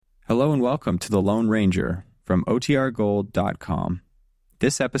Hello and welcome to The Lone Ranger from OTRGold.com.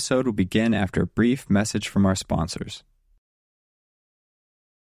 This episode will begin after a brief message from our sponsors.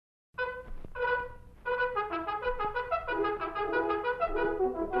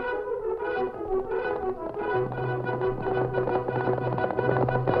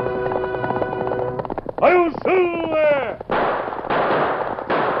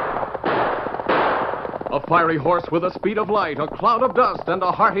 A fiery horse with the speed of light, a cloud of dust, and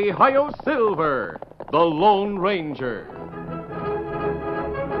a hearty hi-yo silver, the Lone Ranger.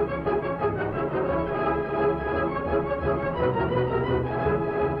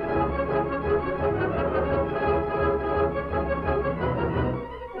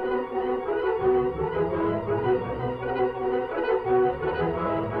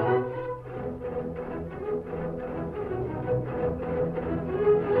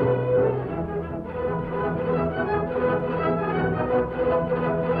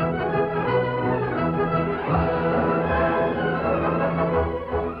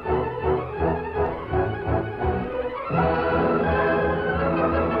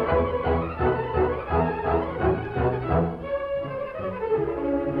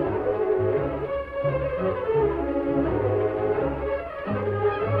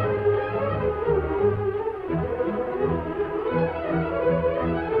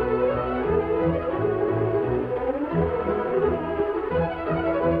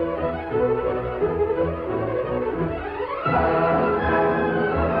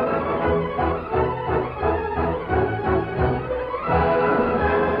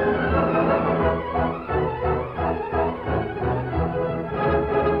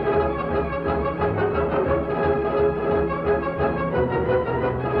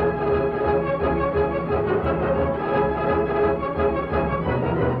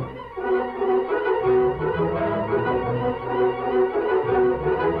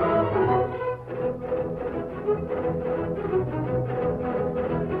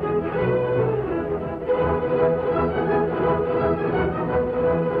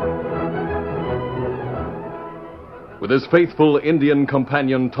 With his faithful Indian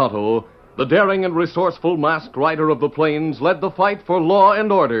companion Tonto, the daring and resourceful masked rider of the plains led the fight for law and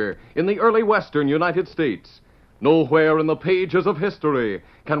order in the early western United States. Nowhere in the pages of history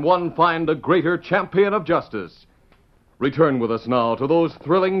can one find a greater champion of justice. Return with us now to those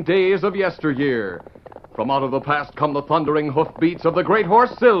thrilling days of yesteryear. From out of the past come the thundering hoofbeats of the great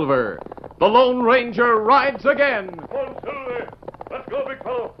horse Silver. The Lone Ranger rides again. Come on, Silver. Let's go, big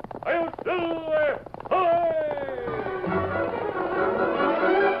fellow. Hi-yo, Silver. Hi!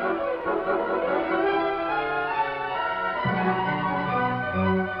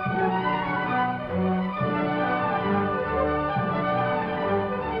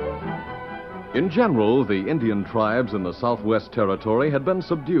 In general, the Indian tribes in the Southwest Territory had been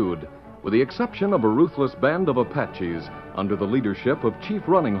subdued, with the exception of a ruthless band of Apaches under the leadership of Chief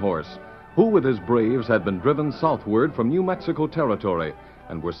Running Horse, who with his braves had been driven southward from New Mexico Territory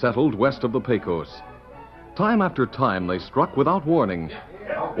and were settled west of the Pecos. Time after time they struck without warning.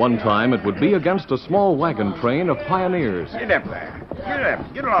 One time it would be against a small wagon train of pioneers. Get up there. Get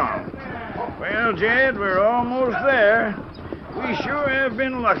up. Get along. Well, Jed, we're almost there. We sure have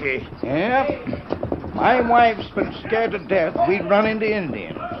been lucky. Yep. My wife's been scared to death we'd run into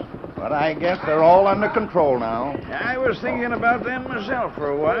Indians. But I guess they're all under control now. I was thinking about them myself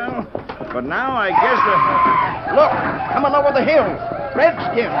for a while. But now I guess they're... Look, coming over the hills.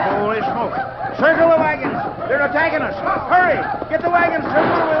 Redskins. Holy smoke. Circle the wagons. They're attacking us. Hurry. Get the wagons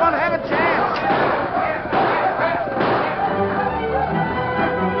circled. We want to have a chance.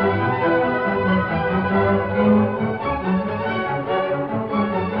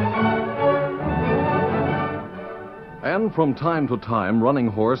 And from time to time, Running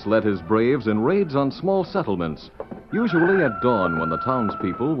Horse led his braves in raids on small settlements, usually at dawn when the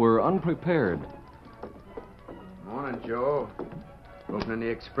townspeople were unprepared. Morning, Joe. Opening the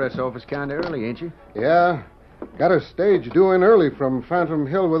express office kind of early, ain't you? Yeah. Got a stage due in early from Phantom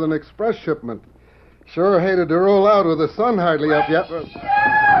Hill with an express shipment. Sure hated to roll out with the sun hardly up yet.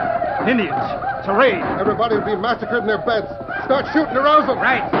 Indians. It's a raid. Everybody will be massacred in their beds. Start shooting to rouse them.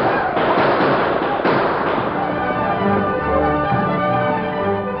 Right.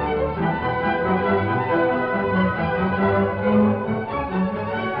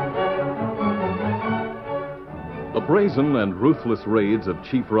 The brazen and ruthless raids of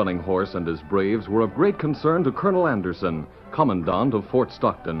Chief Running Horse and his braves were of great concern to Colonel Anderson, Commandant of Fort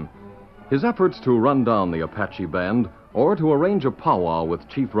Stockton. His efforts to run down the Apache band or to arrange a powwow with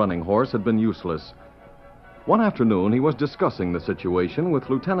Chief Running Horse had been useless. One afternoon, he was discussing the situation with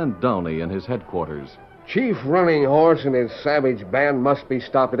Lieutenant Downey in his headquarters. Chief Running Horse and his savage band must be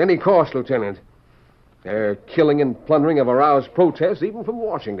stopped at any cost, Lieutenant. They're killing and plundering have aroused protests even from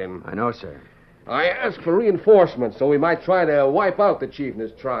Washington. I know, sir. I asked for reinforcements so we might try to wipe out the chief and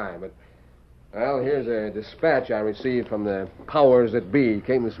his tribe. But, well, here's a dispatch I received from the powers that be.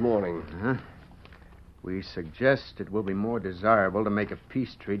 Came this morning. Uh-huh. We suggest it will be more desirable to make a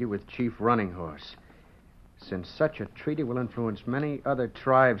peace treaty with Chief Running Horse, since such a treaty will influence many other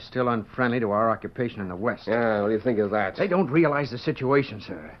tribes still unfriendly to our occupation in the West. Yeah, what do you think of that? They don't realize the situation,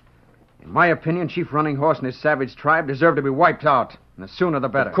 sir. In my opinion, Chief Running Horse and his savage tribe deserve to be wiped out, and the sooner the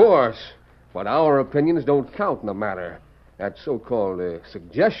better. Of course. But our opinions don't count in the matter. That so-called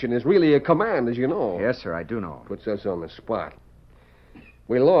suggestion is really a command, as you know. Yes, sir, I do know. Puts us on the spot.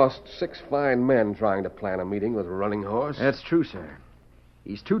 We lost 6 fine men trying to plan a meeting with Running Horse. That's true, sir.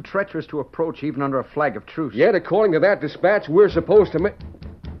 He's too treacherous to approach even under a flag of truce. Yet, according to that dispatch, we're supposed to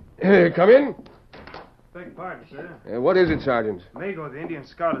come in? Beg pardon, sir. What is it, Sergeant? Mago, the Indian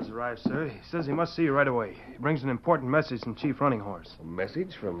scout, has arrived, sir. He says he must see you right away. He brings an important message from Chief Running Horse. A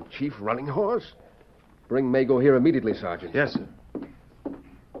message from Chief Running Horse? Bring Mago here immediately, Sergeant. Yes, sir.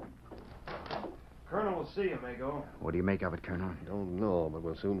 Colonel will see you, Mago. What do you make of it, Colonel? Don't know, but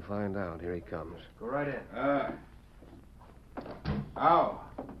we'll soon find out. Here he comes. Go right in. How?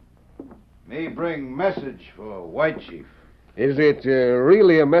 Me bring message for White Chief. Is it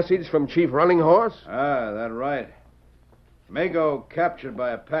really a message from Chief Running Horse? That right. Mago captured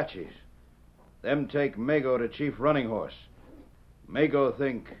by Apaches. Them take Mago to Chief Running Horse. Mago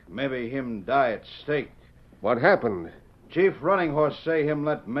think maybe him die at stake. What happened? Chief Running Horse say him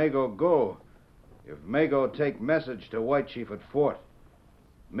let Mago go if Mago take message to White Chief at fort.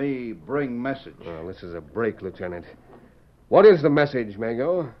 Me bring message. Well, this is a break, Lieutenant. What is the message,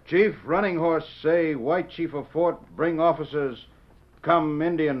 Mago? Chief Running Horse say White Chief of fort bring officers come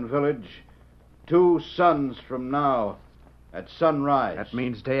Indian village 2 suns from now at sunrise. That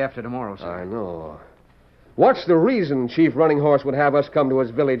means day after tomorrow, sir. I know. What's the reason Chief Running Horse would have us come to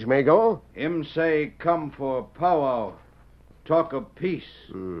his village, Mago? Him say come for powwow, talk of peace.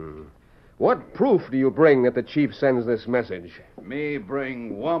 What proof do you bring that the chief sends this message? Me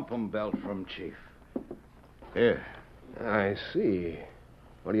bring wampum belt from Chief. Here. I see.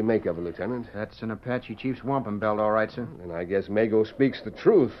 What do you make of it, Lieutenant? That's an Apache chief's wampum belt, all right, sir. And I guess Mago speaks the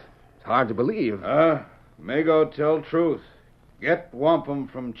truth. It's hard to believe. Mago tell truth. Get wampum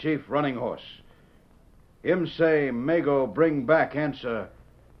from Chief Running Horse. Him say Mago bring back answer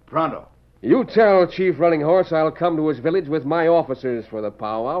pronto. You tell Chief Running Horse I'll come to his village with my officers for the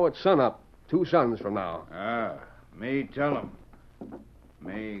powwow at sunup, 2 suns from now. Me tell him.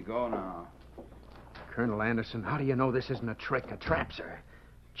 Me go now. Colonel Anderson, how do you know this isn't a trick, a trap, sir?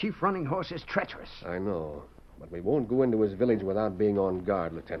 Chief Running Horse is treacherous. I know, but we won't go into his village without being on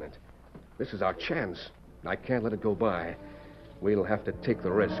guard, Lieutenant. This is our chance. I can't let it go by. We'll have to take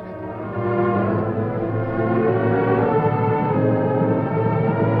the risk.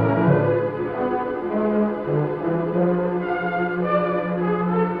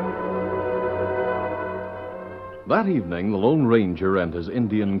 That evening, the Lone Ranger and his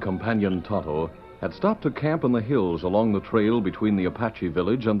Indian companion Tonto had stopped to camp in the hills along the trail between the Apache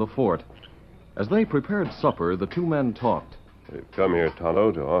village and the fort. As they prepared supper, the 2 men talked. We've come here,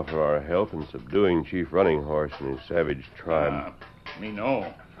 Tonto, to offer our help in subduing Chief Running Horse and his savage tribe. Me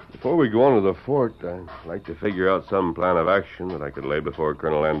know. Before we go on to the fort, I'd like to figure out some plan of action that I could lay before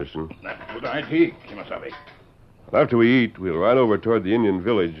Colonel Anderson. That's good idea, Kimasabi. After we eat, we'll ride over toward the Indian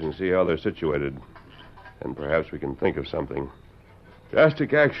village and see how they're situated. And perhaps we can think of something.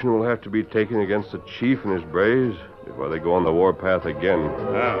 Drastic action will have to be taken against the chief and his braves before they go on the warpath again.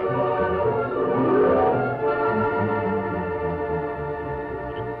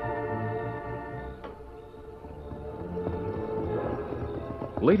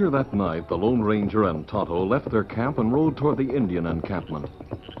 Later that night, the Lone Ranger and Tonto left their camp and rode toward the Indian encampment.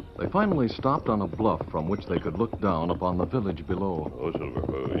 They finally stopped on a bluff from which they could look down upon the village below. Oh, Silver.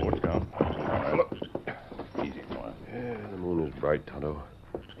 What's down? Look. Easy, boy. Yeah, the moon is bright, Tonto.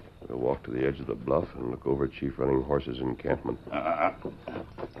 We'll walk to the edge of the bluff and look over Chief Running Horse's encampment.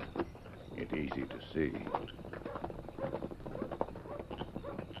 It's easy to see.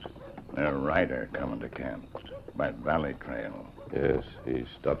 There's a rider coming to camp by Valley Trail. Yes, he's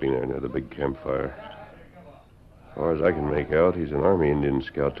stopping there near the big campfire. As far as I can make out, he's an Army Indian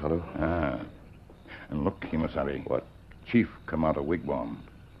scout, Tonto. And look, Kimasabi. What? Chief come out of wigwam.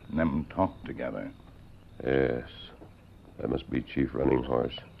 And them talk together. Yes, that must be Chief Running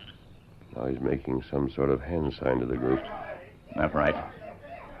Horse. Now he's making some sort of hand sign to the group. That's right.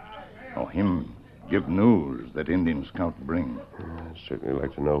 Oh, him give news that Indian scout bring. I'd certainly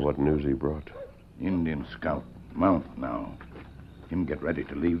like to know what news he brought. Indian scout. Mount now. Him get ready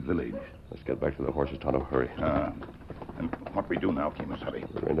to leave village. Let's get back to the horses, Tonto. Hurry. And what we do now,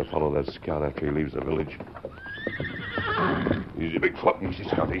 Kimasabi? We're going to follow that scout after he leaves the village. Easy, big foot. Easy,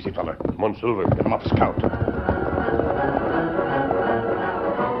 Scout. Easy, fella. Come on, Silver. Get him up, Scout.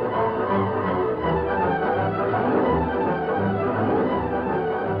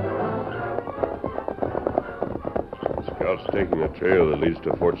 Scout's taking a trail that leads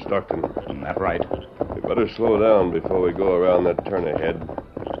to Fort Stockton. Isn't that right? We better slow down before we go around that turn ahead.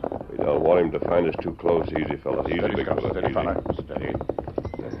 We don't want him to find us too close. Easy, fella. Easy, Steady, big Scout. fella. Steady, Easy. fella. Steady.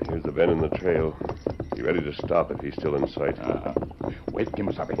 Here's the bend in the trail. Be ready to stop if he's still in sight. Wait,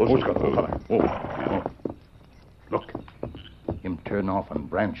 Kimasabi. Oh, Scout. Fella. Oh. Look. Him turn off on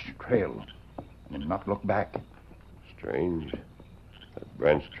branch trail. And him not look back. Strange. That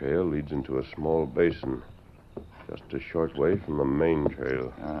branch trail leads into a small basin. Just a short way from the main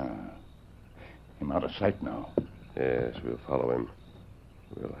trail. Him out of sight now. Yes, we'll follow him.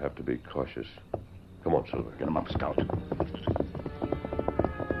 We'll have to be cautious. Come on, Silver. Get him up, Scout.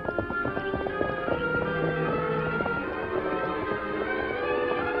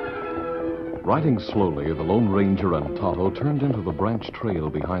 Riding slowly, the Lone Ranger and Tonto turned into the branch trail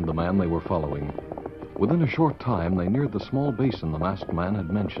behind the man they were following. Within a short time, they neared the small basin the masked man had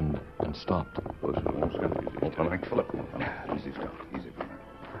mentioned and stopped. Go, Silver. Easy, Scout. Easy, fella.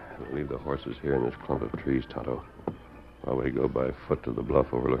 We'll leave the horses here in this clump of trees, Tonto, while we go by foot to the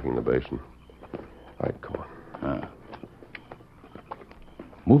bluff overlooking the basin. All right, come on.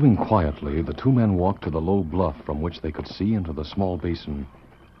 Moving quietly, the two men walked to the low bluff from which they could see into the small basin.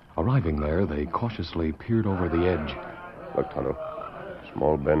 Arriving there, they cautiously peered over the edge. Look, Tonto. A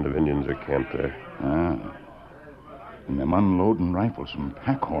small band of Indians are camped there. And them unloading rifles from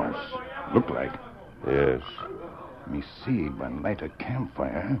pack horse. Look like. Yes. Me see by light of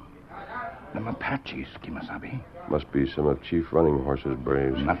campfire. Them Apaches, Kimasabi. Must be some of Chief Running Horse's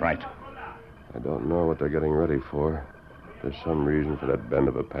braves. Not right. I don't know what they're getting ready for. There's some reason for that band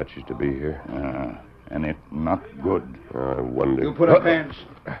of Apaches to be here. And it not good. I wonder. You put up hands.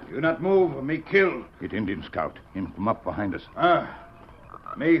 You not move or me kill. It Indian scout. Him come up behind us.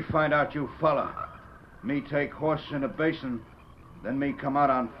 Me find out you fella. Me take horse in a basin. Then me come out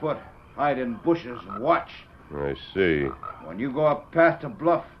on foot. Hide in bushes and watch. I see. When you go up past the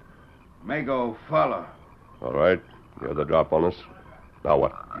bluff, me go follow. All right. You're the drop on us. Now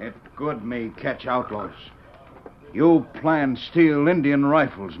what? It good me catch outlaws. You plan steal Indian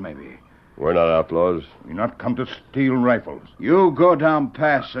rifles, maybe. We're not outlaws. We not come to steal rifles. You go down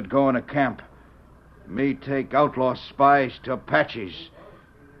pass and go in a camp. Me take outlaw spies to Apaches.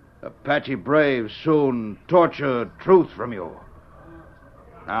 Apache braves soon torture truth from you.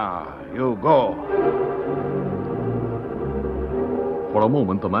 Now, you go. For a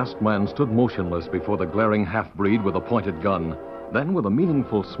moment, the masked man stood motionless before the glaring half-breed with a pointed gun. Then, with a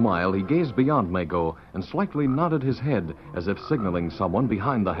meaningful smile, he gazed beyond Mago and slightly nodded his head as if signaling someone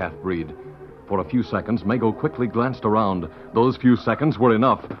behind the half-breed. For a few seconds, Mago quickly glanced around. Those few seconds were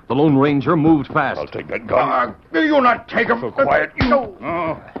enough. The Lone Ranger moved fast. I'll take that gun. You not take him. So quiet. No.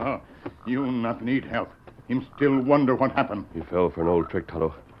 You not need help. Him still wonder what happened. He fell for an old trick,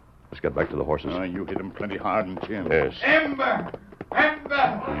 Tonto. Let's get back to the horses. You hit him plenty hard in chin. Yes. Ember!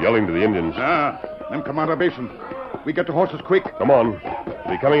 He's yelling to the Indians. Them come out of basin. We get the horses quick. Come on. They'll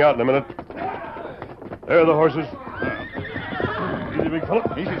be coming out in a minute. There are the horses. Easy, big fella.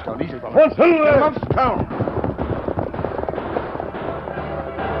 Easy, Scout. Easy, fella. Come on, Silver. Get him up, Scout.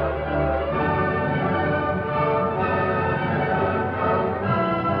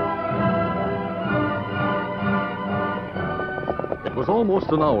 It was almost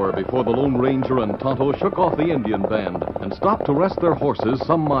an hour before the Lone Ranger and Tonto shook off the Indian band and stopped to rest their horses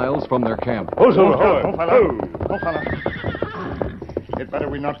some miles from their camp. Oh, Silver. Oh, fella. It better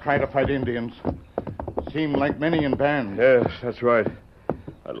we not try to fight Indians. Seem like many in band. Yes, that's right.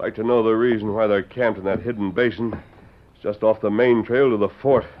 I'd like to know the reason why they're camped in that hidden basin. It's just off the main trail to the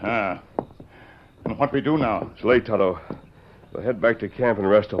fort. And what we do now? It's late, Tonto. We'll head back to camp and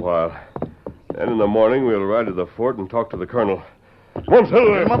rest a while. Then in the morning, we'll ride to the fort and talk to the colonel. Come on,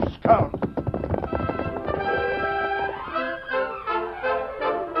 Silver. Get him up, Scout.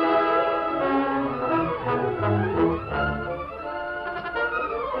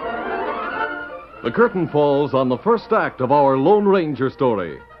 The curtain falls on the first act of our Lone Ranger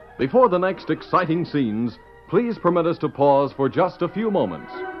story. Before the next exciting scenes, please permit us to pause for just a few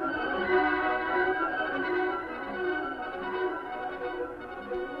moments.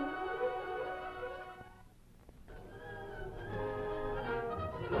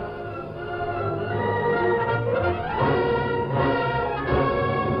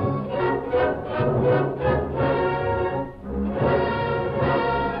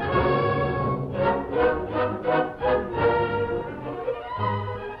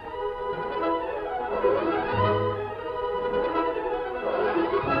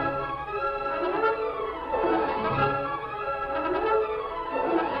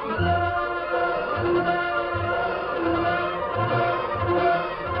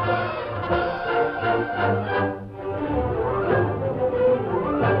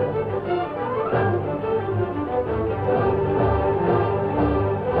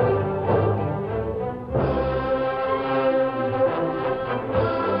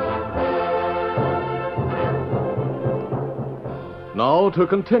 to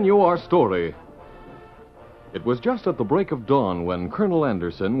continue our story. It was just at the break of dawn when Colonel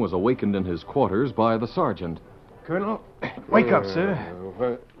Anderson was awakened in his quarters by the sergeant. Colonel, wake up, sir.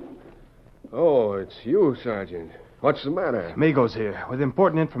 What? Oh, it's you, Sergeant. What's the matter? Mago's here with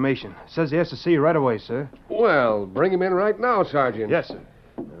important information. Says he has to see you right away, sir. Well, bring him in right now, Sergeant. Yes, sir.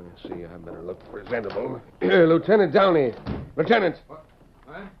 Let's see, I better look presentable. Lieutenant Downey. Lieutenant. What?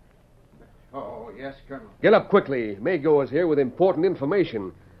 Oh, yes, Colonel. Get up quickly. Mago is here with important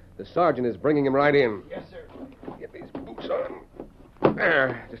information. The sergeant is bringing him right in. Yes, sir. Get these boots on.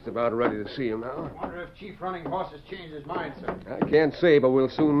 There, just about ready to see him now. I wonder if Chief Running Horse has changed his mind, sir. I can't say, but we'll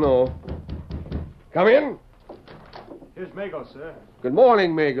soon know. Come in. Here's Mago, sir. Good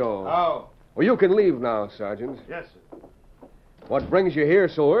morning, Mago. Oh. Well, you can leave now, Sergeant. Yes, sir. What brings you here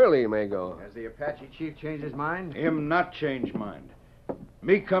so early, Mago? Has the Apache chief changed his mind? Him not change mind.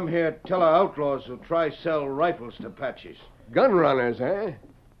 Me come here tell our outlaws who try sell rifles to Apaches. Gun runners, eh?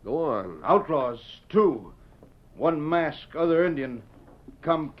 Go on. Outlaws, two. One mask, other Indian,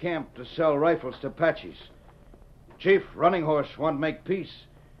 come camp to sell rifles to Apaches. Chief Running Horse want make peace.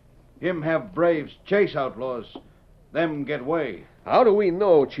 Him have braves chase outlaws. Them get way. How do we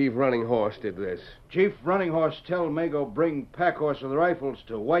know Chief Running Horse did this? Chief Running Horse tell Mago bring pack horse with rifles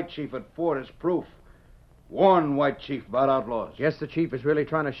to White Chief at fort as proof. Warn White Chief about outlaws. Guess the chief is really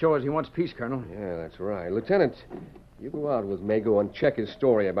trying to show us he wants peace, Colonel. Yeah, that's right. Lieutenant, you go out with Mago and check his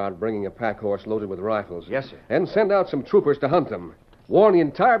story about bringing a pack horse loaded with rifles. Yes, sir. And send out some troopers to hunt them. Warn the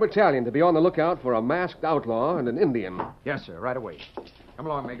entire battalion to be on the lookout for a masked outlaw and an Indian. Yes, sir. Right away. Come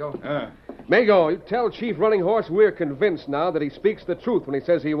along, Mago. Mago, you tell Chief Running Horse we're convinced now that he speaks the truth when he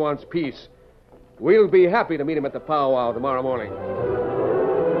says he wants peace. We'll be happy to meet him at the powwow tomorrow morning.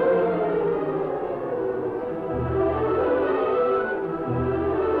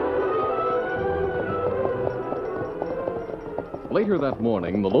 Later that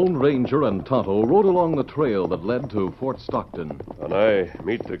morning, the Lone Ranger and Tonto rode along the trail that led to Fort Stockton. When I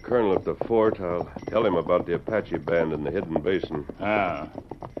meet the colonel at the fort, I'll tell him about the Apache band in the hidden basin. Ah,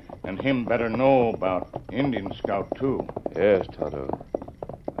 and him better know about Indian Scout, too. Yes, Tonto.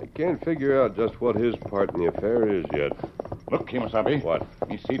 I can't figure out just what his part in the affair is yet. Look, Kimasabi. What?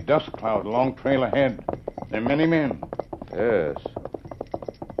 You see dust cloud along trail ahead. There are many men. Yes.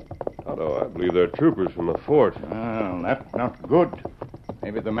 Tonto, I believe they're troopers from the fort. Well, that's not good.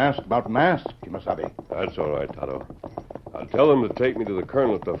 Maybe the mask about mask, Kimasabi. That's all right, Tonto. I'll tell them to take me to the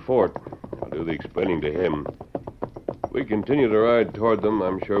colonel at the fort. I'll do the explaining to him. If we continue to ride toward them,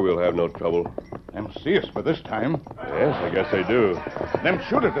 I'm sure we'll have no trouble. Them see us by this time. Yes, I guess they do. Them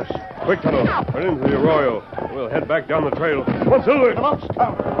shoot at us. Quick, Tonto. Run into the arroyo. We'll head back down the trail. Come on, Silver. Come on,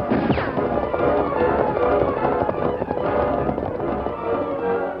 Scout.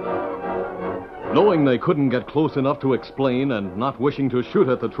 Knowing they couldn't get close enough to explain and not wishing to shoot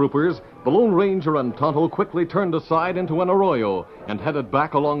at the troopers, the Lone Ranger and Tonto quickly turned aside into an arroyo and headed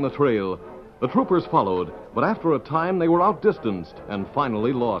back along the trail. The troopers followed, but after a time they were outdistanced and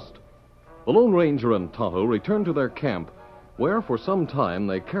finally lost. The Lone Ranger and Tonto returned to their camp, where for some time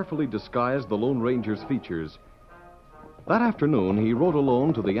they carefully disguised the Lone Ranger's features. That afternoon, he rode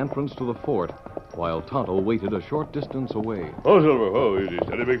alone to the entrance to the fort, while Tonto waited a short distance away. Oh, Silver. Oh, easy.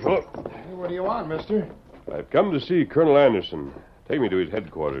 Steady, big fellow. What do you want, mister? I've come to see Colonel Anderson. Take me to his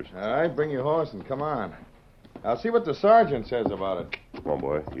headquarters. All right, bring your horse and come on. I'll see what the sergeant says about it. Come on,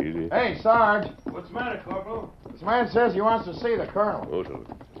 boy. Easy. Hey, Sarge. What's the matter, Corporal? This man says he wants to see the colonel. Oh,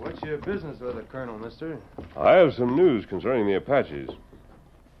 Silver. What's your business with the colonel, mister? I have some news concerning the Apaches.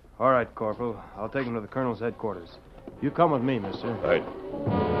 All right, Corporal. I'll take him to the colonel's headquarters. You come with me, mister. Right.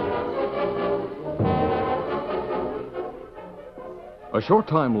 A short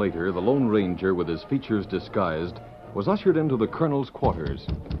time later, the Lone Ranger, with his features disguised, was ushered into the colonel's quarters.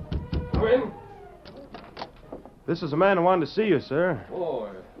 Come in. This is a man who wanted to see you, sir.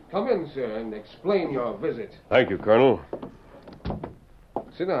 Oh, come in, sir, and explain your visit. Thank you, Colonel.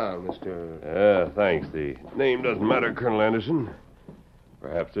 Sit down, Mr. Thanks. The name doesn't matter, Colonel Anderson.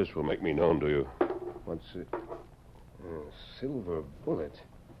 Perhaps this will make me known to you. What's it? Silver bullet.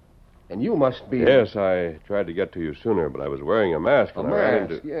 And you must be... Yes, I tried to get to you sooner, but I was wearing a mask. A when I ran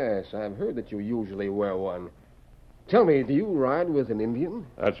mask, into... yes. I've heard that you usually wear one. Tell me, do you ride with an Indian?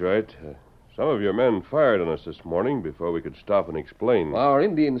 That's right. Some of your men fired on us this morning before we could stop and explain. Our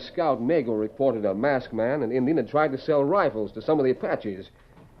Indian scout, Mago, reported a masked man, an Indian, had tried to sell rifles to some of the Apaches.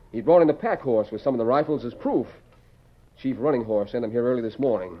 He brought in a pack horse with some of the rifles as proof. Chief Running Horse sent him here early this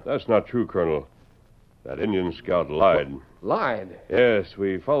morning. That's not true, Colonel. That Indian scout lied. Lied? Yes,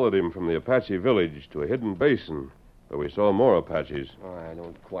 we followed him from the Apache village to a hidden basin where we saw more Apaches. I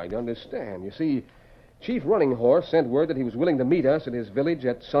don't quite understand. You see, Chief Running Horse sent word that he was willing to meet us at his village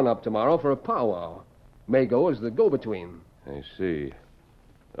at sunup tomorrow for a powwow. Mago is the go-between. I see.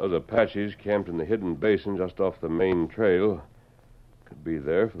 Those Apaches camped in the hidden basin just off the main trail could be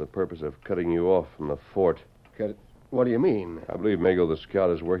there for the purpose of cutting you off from the fort. What do you mean? I believe Mago the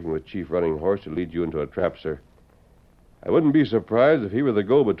Scout is working with Chief Running Horse to lead you into a trap, sir. I wouldn't be surprised if he were the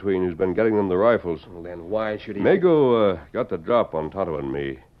go-between who's been getting them the rifles. Well, then why should he... Mago got the drop on Tonto and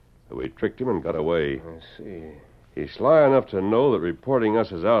me. We tricked him and got away. I see. He's sly enough to know that reporting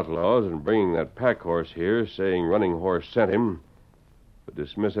us as outlaws and bringing that pack horse here, saying Running Horse sent him, would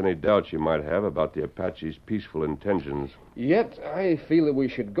dismiss any doubts you might have about the Apache's peaceful intentions. Yet I feel that we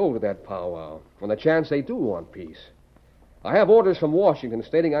should go to that powwow on the chance they do want peace. I have orders from Washington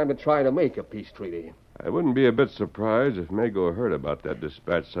stating I'm to try to make a peace treaty. I wouldn't be a bit surprised if Mago heard about that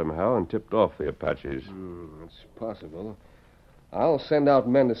dispatch somehow and tipped off the Apaches. It's possible. I'll send out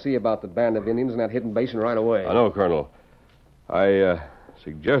men to see about the band of Indians in that hidden basin right away. I know, Colonel. I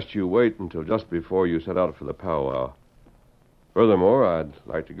suggest you wait until just before you set out for the powwow. Furthermore, I'd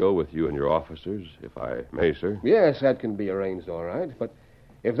like to go with you and your officers, if I may, sir. Yes, that can be arranged all right. But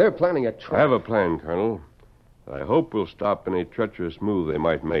if they're planning a trap... I have a plan, Colonel. I hope we'll stop any treacherous move they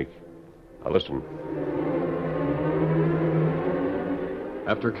might make. Now, listen.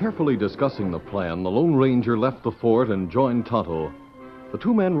 After carefully discussing the plan, the Lone Ranger left the fort and joined Tonto. The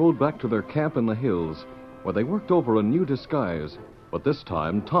two men rode back to their camp in the hills, where they worked over a new disguise. But this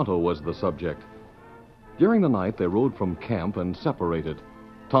time, Tonto was the subject. During the night, they rode from camp and separated.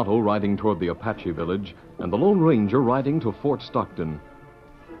 Tonto riding toward the Apache village, and the Lone Ranger riding to Fort Stockton.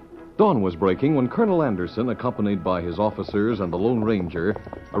 Dawn was breaking when Colonel Anderson, accompanied by his officers and the Lone Ranger,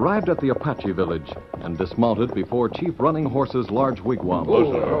 arrived at the Apache village and dismounted before Chief Running Horse's large wigwam.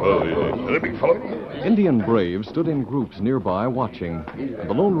 Indian braves stood in groups nearby watching, and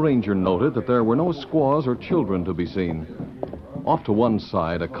the Lone Ranger noted that there were no squaws or children to be seen. Off to one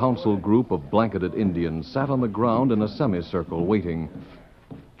side, a council group of blanketed Indians sat on the ground in a semicircle waiting.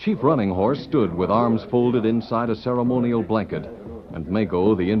 Chief Running Horse stood with arms folded inside a ceremonial blanket, and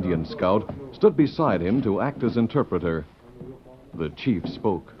Mago, the Indian scout, stood beside him to act as interpreter. The chief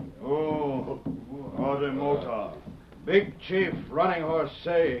spoke. Oh, Odemota. Big Chief Running Horse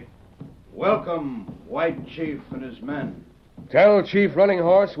say, welcome, White Chief and his men. Tell Chief Running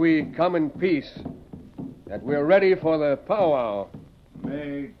Horse we come in peace, that we're ready for the powwow.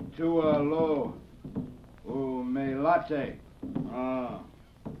 Me tua lo, u me latte.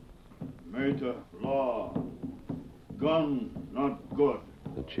 Meta law. Gun not good.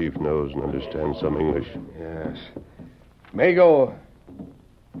 The chief knows and understands some English. Yes. Mago,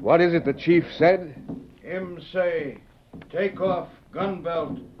 what is it the chief said? Him say, take off gun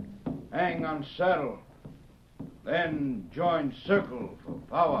belt, hang on saddle, then join circle for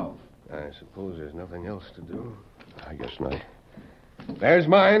powwow. I suppose there's nothing else to do. I guess not. There's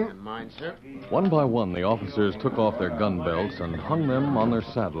mine. Mine, sir. One by one, the officers took off their gun belts and hung them on their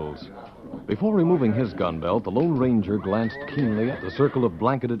saddles. Before removing his gun belt, the Lone Ranger glanced keenly at the circle of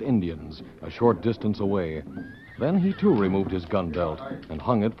blanketed Indians a short distance away. Then he, too, removed his gun belt and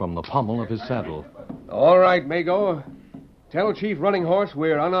hung it from the pommel of his saddle. All right, Mago. Tell Chief Running Horse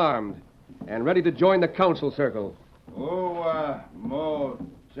we're unarmed and ready to join the council circle. Mo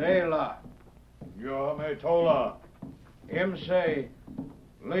Tela. Yo me tola. Him say,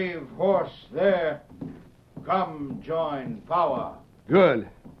 leave horse there. Come join powwow. Good.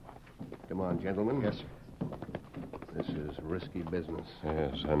 Come on, gentlemen. Yes, sir. This is risky business.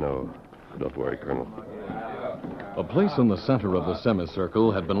 Yes, I know. Don't worry, Colonel. A place in the center of the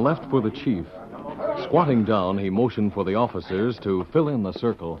semicircle had been left for the chief. Squatting down, he motioned for the officers to fill in the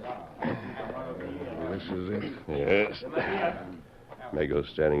circle. This is it. Yes. Mago's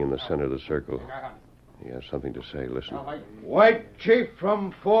standing in the center of the circle. He has something to say. Listen. White Chief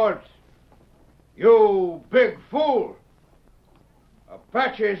from Fort. You big fool.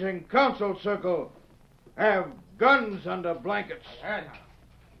 Apaches in council circle have guns under blankets.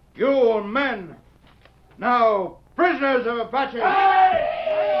 You men, now prisoners of Apaches.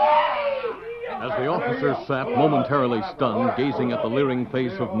 As the officers sat, momentarily stunned, gazing at the leering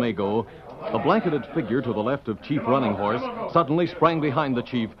face of Mago, the blanketed figure to the left of Chief Running Horse suddenly sprang behind the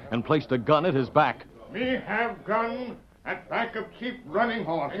chief and placed a gun at his back. Me have gun at back of Chief Running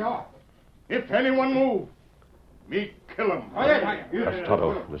Horse. If anyone move, me kill him. That's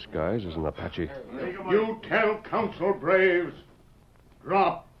Tonto. This guy's is an Apache. You tell council braves,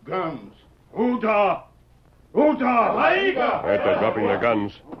 drop guns. Uda! Uda! Right, they're dropping their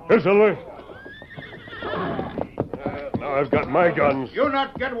guns. Here, Silver. Now I've got my guns. You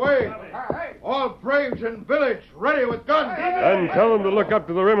not get away. All braves in village ready with guns. And tell them to look up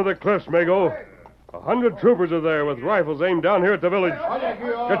to the rim of the cliffs, Mago. 100 troopers are there with rifles aimed down here at the village.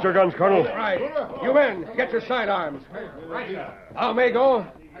 Get your guns, Colonel. Right. You men, get your sidearms. Now, Mago,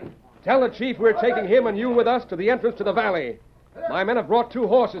 tell the chief we're taking him and you with us to the entrance to the valley. My men have brought 2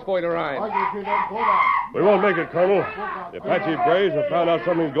 horses for you to ride. We won't make it, Colonel. The Apache braves have found out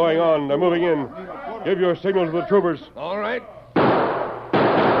something's going on. They're moving in. Give your signal to the troopers. All right.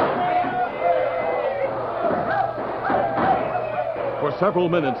 For several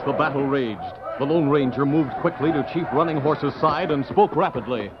minutes, the battle raged. The Lone Ranger moved quickly to Chief Running Horse's side and spoke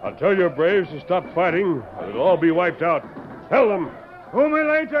rapidly. I'll tell your braves to stop fighting, or it'll all be wiped out. Tell them.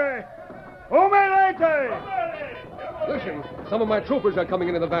 Humilete! Humilete! Listen, some of my troopers are coming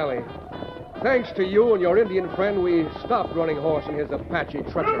into the valley. Thanks to you and your Indian friend, we stopped Running Horse and his Apache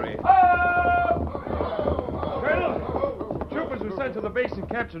treachery. Colonel, troopers were sent to the base and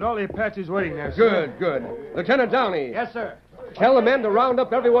captured all the Apaches waiting there, sir. Good. Lieutenant Downey. Yes, sir. Tell the men to round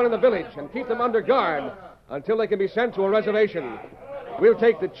up everyone in the village and keep them under guard until they can be sent to a reservation. We'll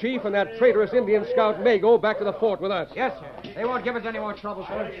take the chief and that traitorous Indian scout Mago back to the fort with us. Yes, sir. They won't give us any more trouble,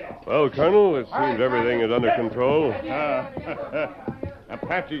 sir. Well, Colonel, it seems everything is under control.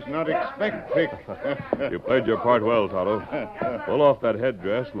 Apache's not expecting. You played your part well, Tonto. Pull off that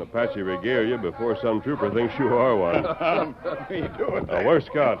headdress and Apache regalia before some trooper thinks you are one. Me do it. Now, where's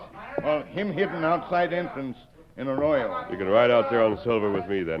Scott? Well, him hidden outside entrance in a royal. You can ride out there on Silver with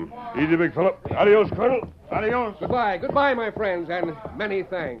me, then. Easy, big fella. Adios, Colonel. Adios. Goodbye, my friends, and many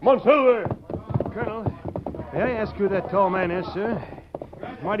thanks. Come on, Silver. Colonel, may I ask who that tall man is, sir?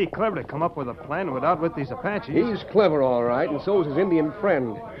 It's mighty clever to come up with a plan without with these Apaches. He's clever, all right, and so's his Indian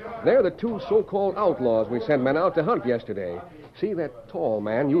friend. They're the 2 so-called outlaws we sent men out to hunt yesterday. See, that tall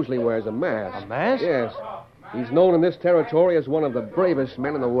man usually wears a mask. A mask? Yes. He's known in this territory as one of the bravest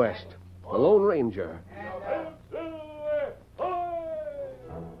men in the West, the Lone Ranger.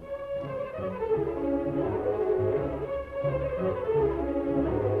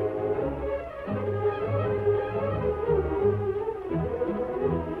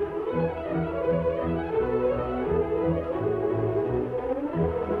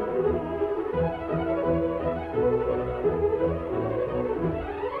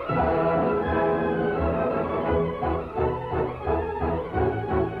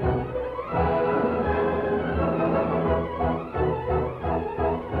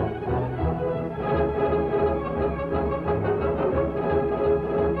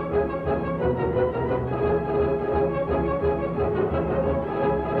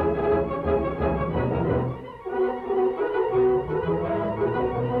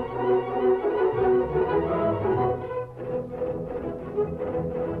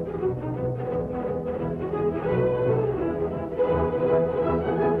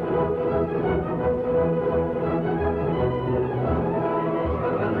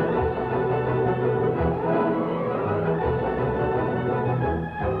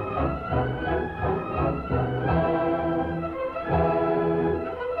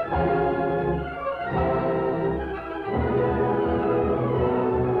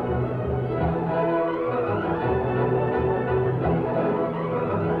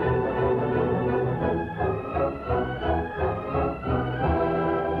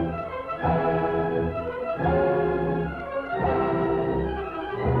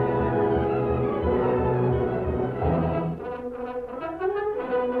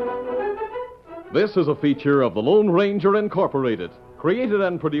 This is a feature of the Lone Ranger Incorporated, created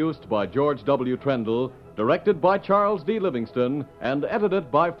and produced by George W. Trendle, directed by Charles D. Livingston, and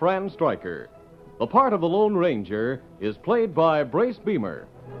edited by Fran Stryker. The part of the Lone Ranger is played by Brace Beamer.